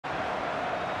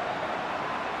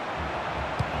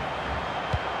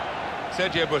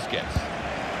Sergio Busquets.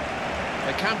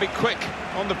 They can be quick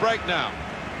on the break now.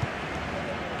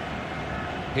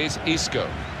 Here's Isco.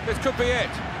 This could be it.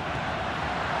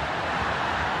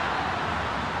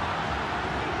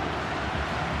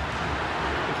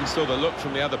 I think he saw the look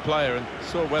from the other player and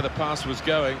saw where the pass was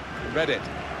going, read it.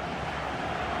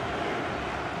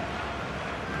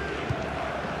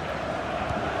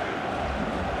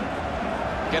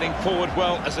 Getting forward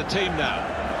well as a team now.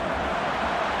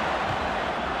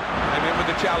 Came in with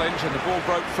the challenge and the ball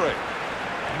broke through.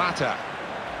 Mata.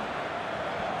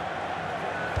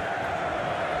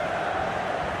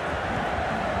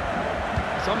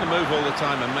 He's on the move all the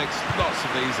time and makes lots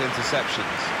of these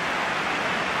interceptions.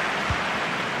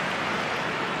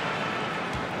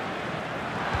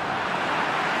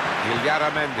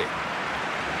 Mendy.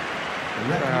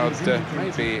 The crowd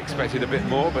maybe expected a bit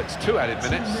more, but it's 2 added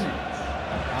minutes.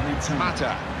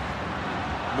 Mata.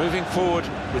 Moving forward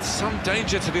with some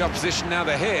danger to the opposition now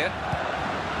they're here.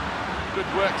 Good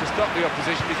work to stop the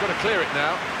opposition. He's got to clear it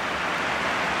now.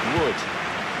 Wood.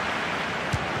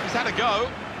 He's had a go.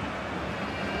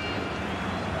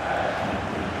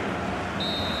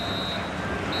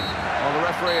 Well, the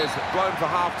referee has blown for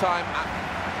half-time.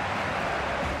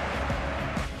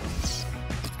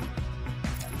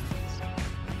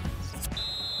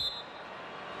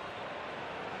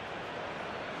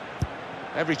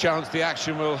 Every chance the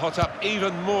action will hot up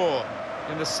even more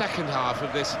in the second half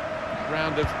of this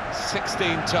round of 16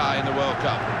 tie in the World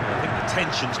Cup. I think the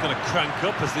tension's going to crank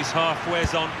up as this half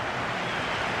wears on.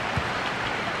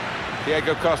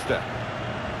 Diego Costa.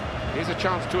 Here's a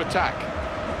chance to attack.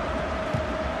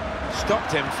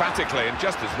 Stopped emphatically and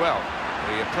just as well.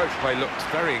 The approach play looked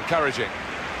very encouraging.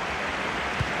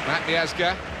 Matt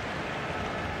Miazga.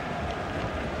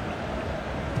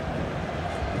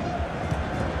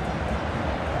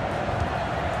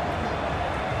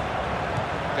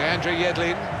 Andre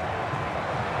Yedlin.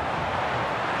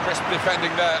 Crisp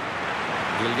defending there.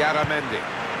 Mendy.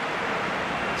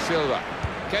 Silva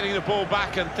getting the ball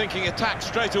back and thinking attack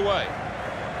straight away.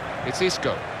 It's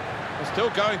Isco. They're still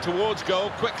going towards goal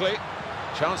quickly.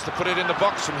 Chance to put it in the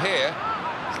box from here.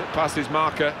 Slip past his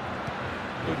marker.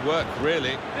 Good work,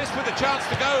 really. This with a chance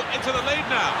to go into the lead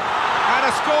now. And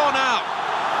a score now.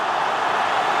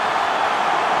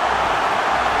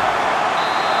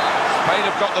 Spain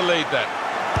have got the lead then.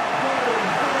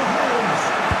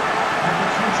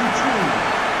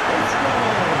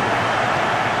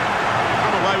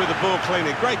 Come away with the ball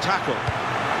cleanly. Great tackle.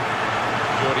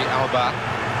 Jordi Alba.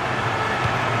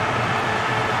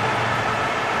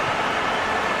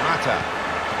 Mata.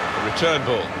 The return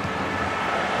ball.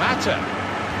 Mata.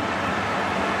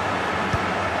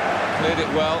 Cleared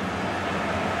it well.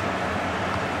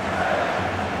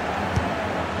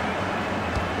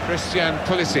 Christian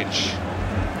Pulisic.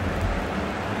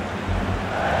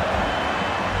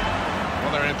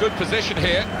 Well, they're in a good position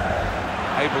here.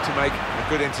 Able to make a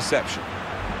good interception.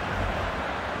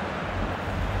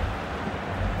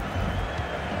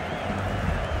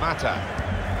 Mata.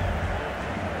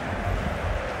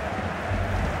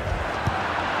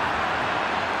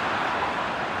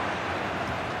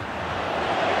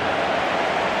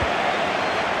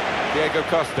 Diego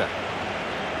Costa.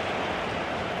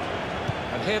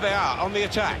 And here they are on the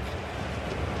attack.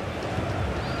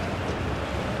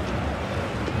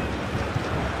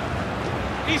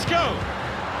 Isco.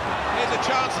 Here's a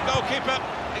chance, the goalkeeper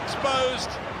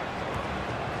exposed.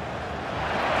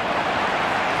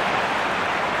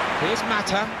 Here's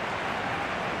Mata.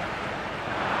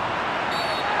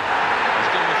 He's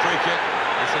given the free kick.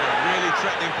 It's in a really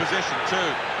threatening position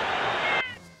too.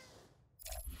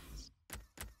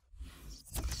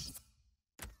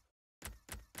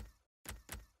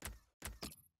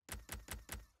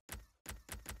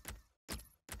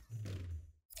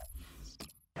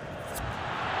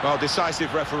 Well,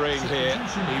 decisive refereeing here.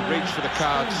 He reached for the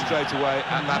card straight away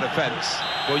at that offence.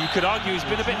 Well, you could argue he's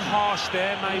been a bit harsh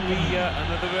there. Maybe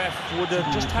another ref would have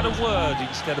just had a word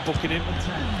instead of booking him.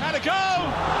 Had a go!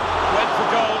 Went for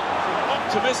goal from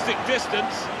optimistic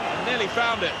distance and nearly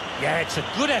found it. Yeah, it's a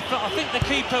good effort. I think the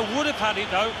keeper would have had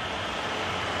it, though.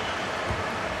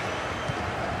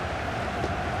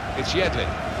 It's Yedlin.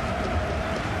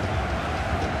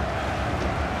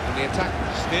 And the attack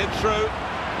steered through.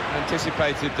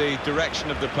 Anticipated the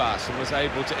direction of the pass and was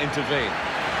able to intervene.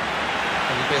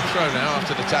 There's a bit of throw now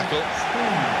after the tackle.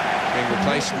 Being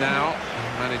replaced now.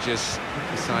 Managers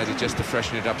decided just to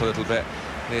freshen it up a little bit.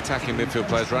 The attacking midfield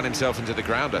player's run himself into the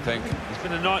ground, I think. It's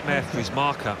been a nightmare for his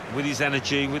marker. With his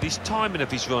energy, with his timing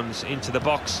of his runs into the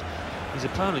box, his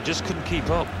opponent just couldn't keep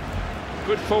up.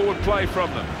 Good forward play from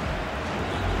them.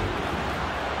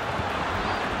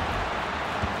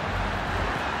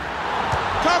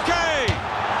 Koke!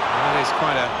 That is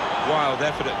quite a wild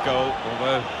effort at goal,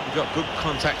 although he got good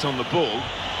contact on the ball.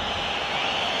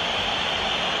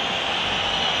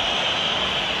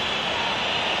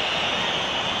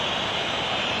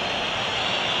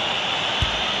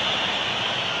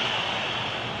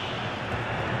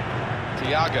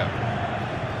 Thiago.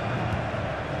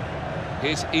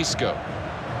 Here's Isco.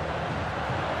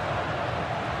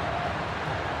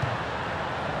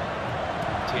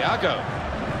 Thiago.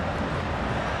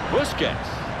 Busquets.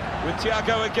 With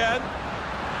Thiago again.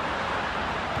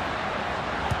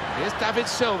 Here's David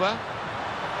Silva.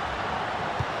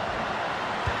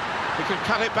 He can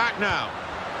cut it back now.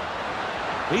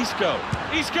 Isco.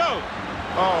 Isco!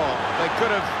 Oh, they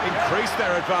could have increased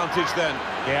their advantage then.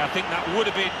 Yeah, I think that would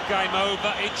have been game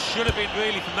over. It should have been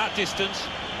really from that distance.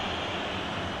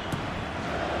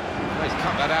 He's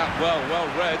cut that out well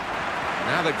read.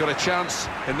 Now they've got a chance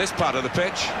in this part of the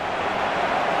pitch.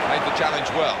 Made the challenge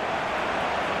well.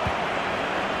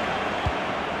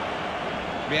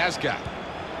 Miazga.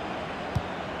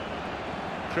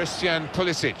 Christian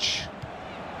Pulisic.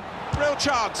 Real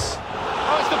chance.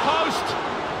 Oh, it's the post.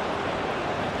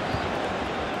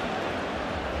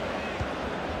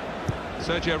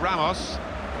 Sergio Ramos.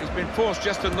 He's been forced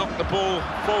just to knock the ball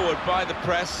forward by the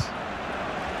press.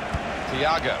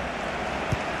 Thiago.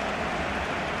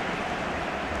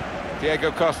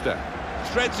 Diego Costa.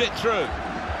 Threads it through.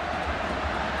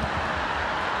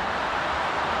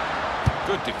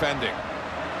 Good defending.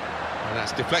 And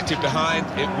that's deflected behind.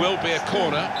 It will be a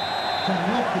corner.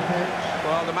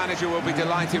 Well, the manager will be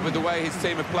delighted with the way his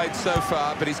team have played so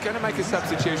far, but he's going to make a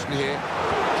substitution here.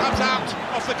 Comes out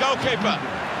off the goalkeeper.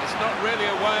 It's not really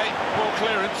away. Poor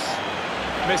clearance.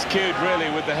 Miscued, really,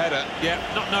 with the header. Yeah,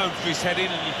 not known for his heading,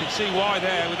 and you can see why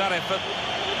there with that effort.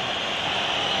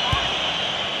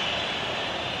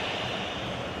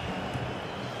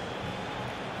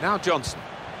 Now Johnson.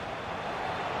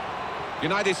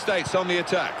 United States on the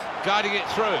attack. Guiding it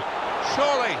through.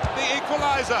 Surely, the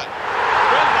equaliser.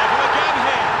 Well, level again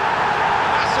here.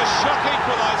 That's a shock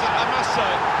equaliser, I must say.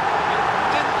 It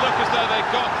didn't look as though they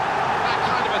got that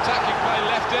kind of attacking play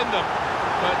left in them.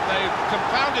 But they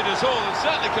confounded us all, and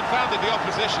certainly confounded the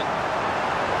opposition.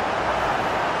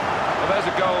 Well, there's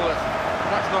a goal that's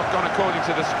perhaps not gone according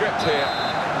to the script here.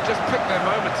 Just picked their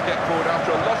moment to get forward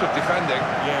after a lot of defending.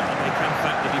 Yeah, and they can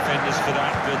thank the defenders for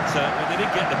that, but when they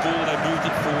didn't get the ball, they moved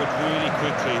it forward really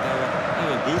quickly. They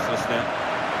were ruthless there.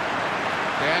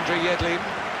 Leandro Yedlin.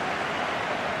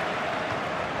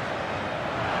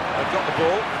 They've got the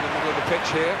ball in the middle of the pitch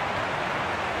here.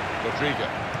 Rodrigo.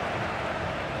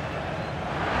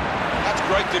 That's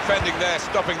great defending there,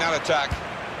 stopping that attack.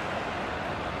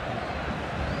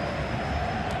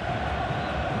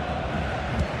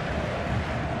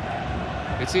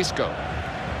 It's Isco.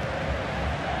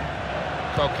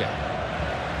 Koke.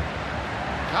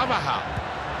 Carvajal.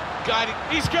 Guiding.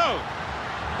 Isco!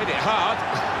 Hit it hard,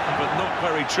 but not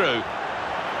very true.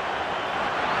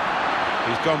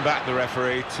 He's gone back, the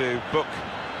referee, to book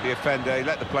the offender. He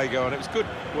let the play go on. It was good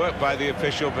work by the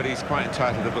official, but he's quite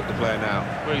entitled to book the player now.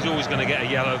 Well, he's always going to get a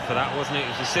yellow for that, wasn't it? It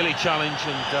was a silly challenge,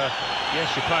 and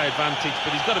yes, you play advantage,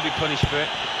 but he's got to be punished for it.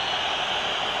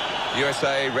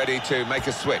 USA ready to make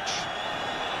a switch.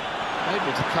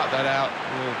 Able to cut that out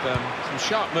with some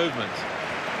sharp movement.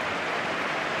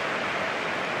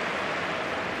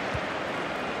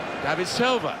 David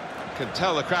Silva. Can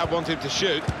tell the crowd want him to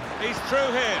shoot. He's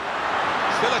through here.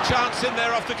 Still a chance in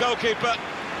there off the goalkeeper.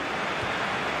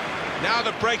 Now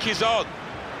the break is on.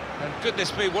 And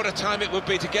goodness me, what a time it would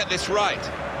be to get this right.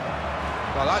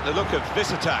 I like the look of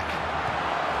this attack.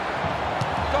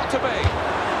 Got to be.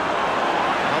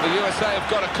 Well, the USA have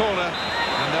got a corner,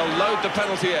 and they'll load the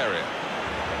penalty area.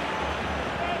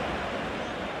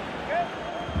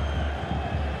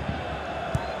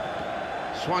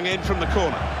 Swung in from the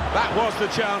corner. That was the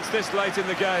chance this late in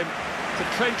the game to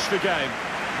clinch the game.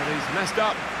 And he's messed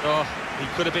up. Oh, he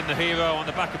could have been the hero on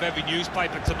the back of every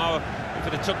newspaper tomorrow if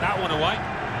he'd have took that one away.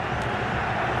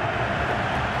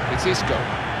 It's Isco.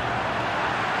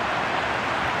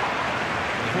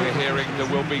 We're hearing there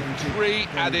will be 3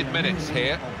 added minutes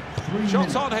here.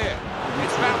 Shots on here.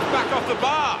 It's bounced back off the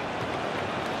bar.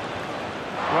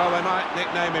 Well, they might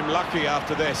nickname him Lucky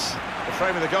after this. The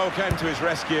frame of the goal came to his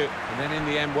rescue, and then in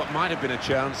the end, what might have been a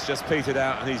chance just petered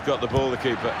out, and he's got the ball, the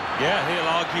keeper. Yeah, he'll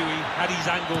argue he had his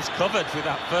angles covered with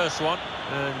that first one,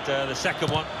 and the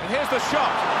second one. And here's the shot.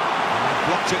 And they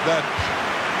blocked it then.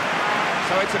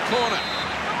 So it's a corner,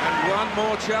 and one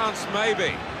more chance,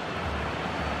 maybe.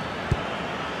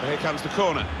 Here comes the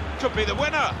corner. Could be the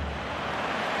winner.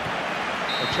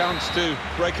 A chance to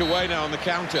break away now on the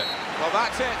counter. Well,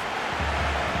 that's it.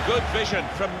 Good vision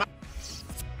from...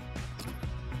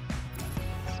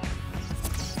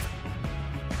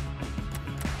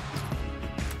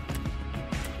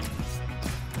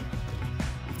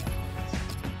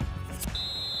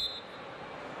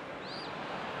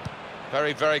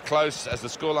 Very, very close, as the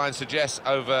scoreline suggests,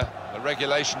 over a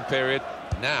regulation period.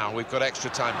 Now we've got extra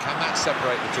time. Can that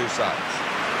separate the two sides?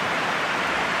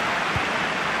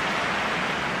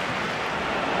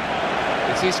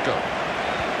 It's Isco.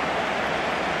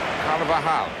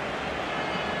 Carvajal.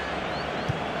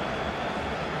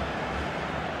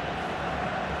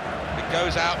 It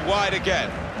goes out wide again.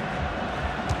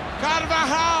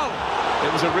 Carvajal!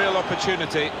 It was a real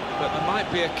opportunity, but there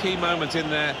might be a key moment in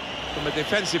there from a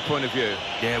defensive point of view.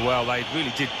 Yeah, well, they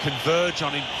really did converge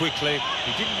on him quickly.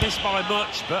 He didn't miss by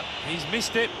much, but he's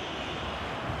missed it.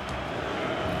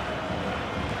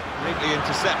 Neatly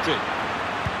intercepted.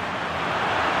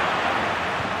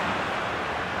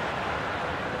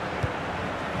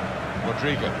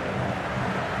 Rodrigo.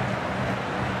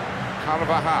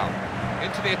 Carvajal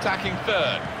into the attacking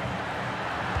third.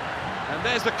 And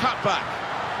there's the cutback.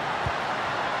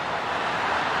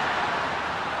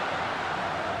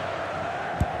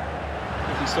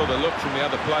 He saw the look from the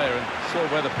other player and saw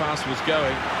where the pass was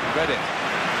going and read it.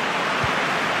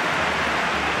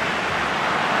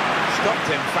 Stopped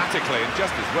emphatically and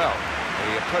just as well.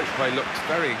 The approach play looked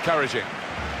very encouraging.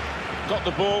 Got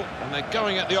the ball and they're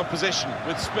going at the opposition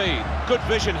with speed. Good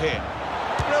vision here.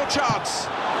 Real chance.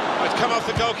 Oh, it's come off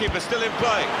the goalkeeper, still in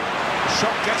play. The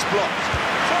shot gets blocked.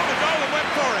 Saw the goal and went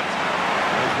for it.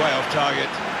 He's way off target.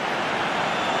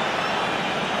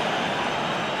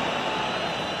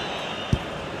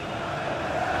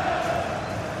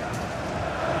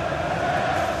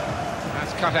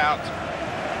 Cut out.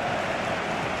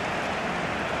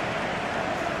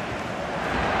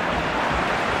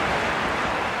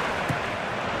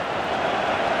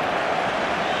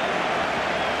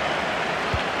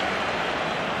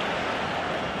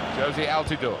 Josie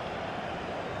Altidore.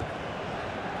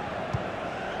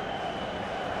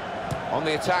 On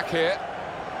the attack here.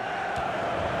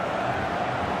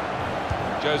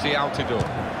 Josie Altidore.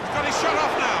 He's got his shot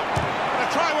off now.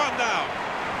 Gonna try one now.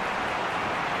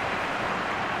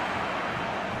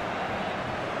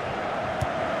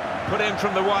 Put in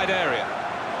from the wide area.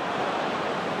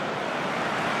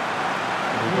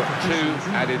 We've got 2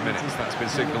 added minutes. That's been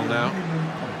signalled now.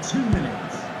 2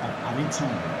 minutes of added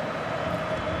time.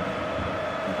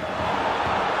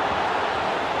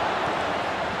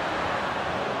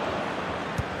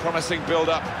 Promising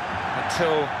build-up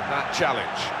until that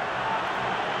challenge.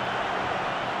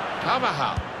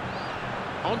 Carvajal.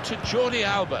 On to Jordi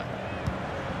Alba.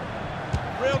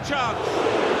 Real chance.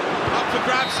 Up for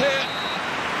grabs here.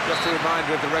 Just a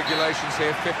reminder of the regulations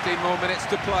here, 15 more minutes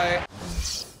to play.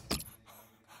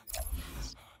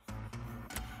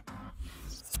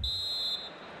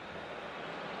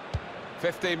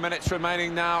 "15 minutes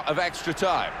remaining now of extra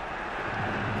time.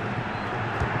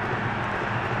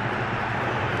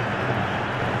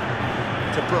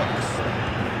 To Brooks.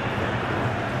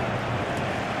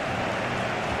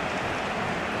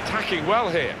 Attacking well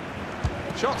here.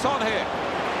 Shots on here.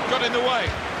 Got in the way.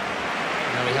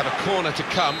 Now we have a corner to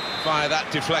come via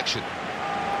that deflection.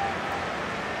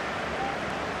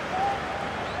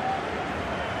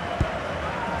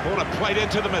 Corner played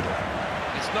into the middle.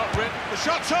 It's not ripped. The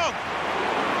shot's on!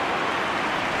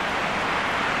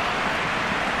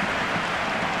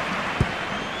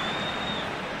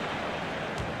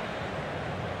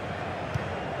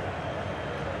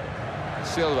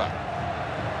 Silva.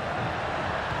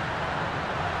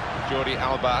 Jordi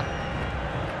Alba.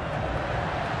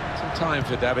 Time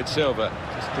for David Silva,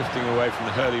 just drifting away from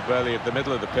the hurly-burly of the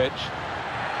middle of the pitch.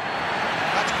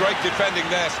 That's great defending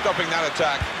there, stopping that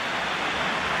attack.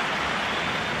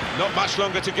 Not much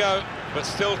longer to go, but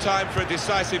still time for a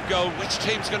decisive goal. Which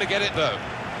team's going to get it, though?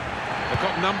 They've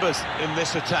got numbers in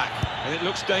this attack, and it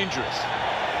looks dangerous.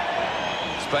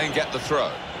 Spain get the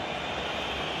throw.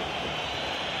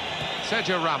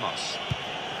 Sergio Ramos.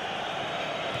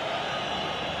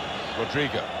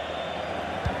 Rodrigo.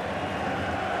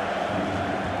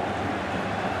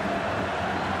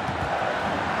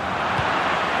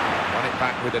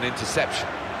 Back with an interception.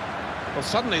 Well,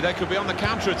 suddenly they could be on the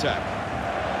counter-attack.